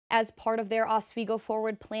As part of their Oswego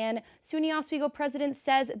Forward plan, SUNY Oswego president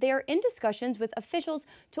says they are in discussions with officials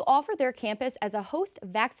to offer their campus as a host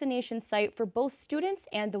vaccination site for both students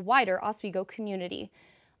and the wider Oswego community.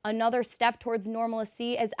 Another step towards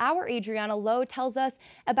normalcy, as our Adriana Lowe tells us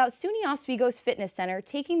about SUNY Oswego's fitness center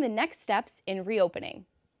taking the next steps in reopening.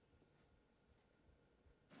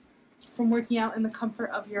 From working out in the comfort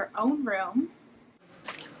of your own room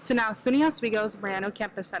to now SUNY Oswego's brand new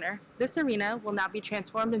campus center. This arena will now be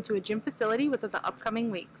transformed into a gym facility within the upcoming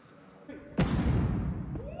weeks.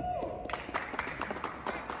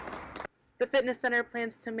 The fitness center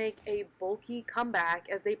plans to make a bulky comeback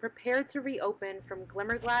as they prepare to reopen from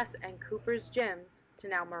Glimmerglass and Cooper's gyms to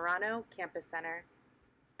now Murano Campus Center.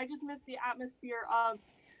 I just miss the atmosphere of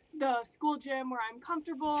the school gym where I'm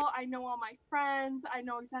comfortable. I know all my friends. I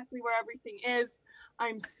know exactly where everything is.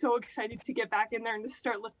 I'm so excited to get back in there and to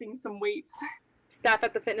start lifting some weights. Staff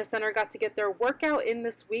at the fitness center got to get their workout in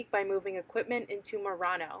this week by moving equipment into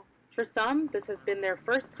Murano. For some, this has been their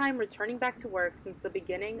first time returning back to work since the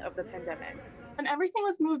beginning of the pandemic. When everything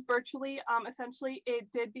was moved virtually, essentially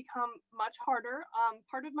it did become much harder.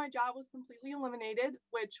 Part of my job was completely eliminated,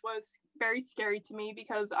 which was very scary to me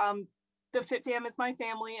because the Fit Fam is my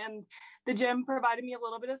family and the gym provided me a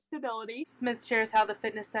little bit of stability. Smith shares how the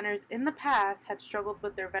fitness centers in the past had struggled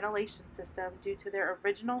with their ventilation system due to their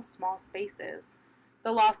original small spaces.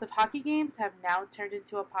 The loss of hockey games have now turned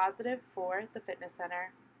into a positive for the fitness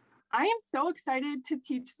center. I am so excited to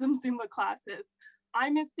teach some Zumba classes. I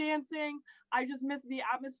miss dancing. I just miss the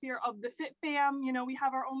atmosphere of the Fit Fam. You know, we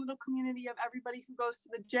have our own little community of everybody who goes to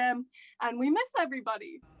the gym, and we miss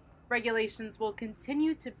everybody. Regulations will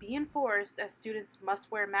continue to be enforced as students must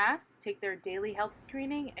wear masks, take their daily health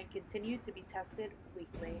screening, and continue to be tested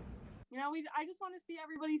weekly. You know, I just want to see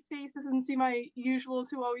everybody's faces and see my usuals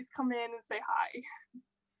who always come in and say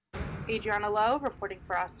hi. Adriana Lowe reporting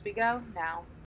for Oswego Now.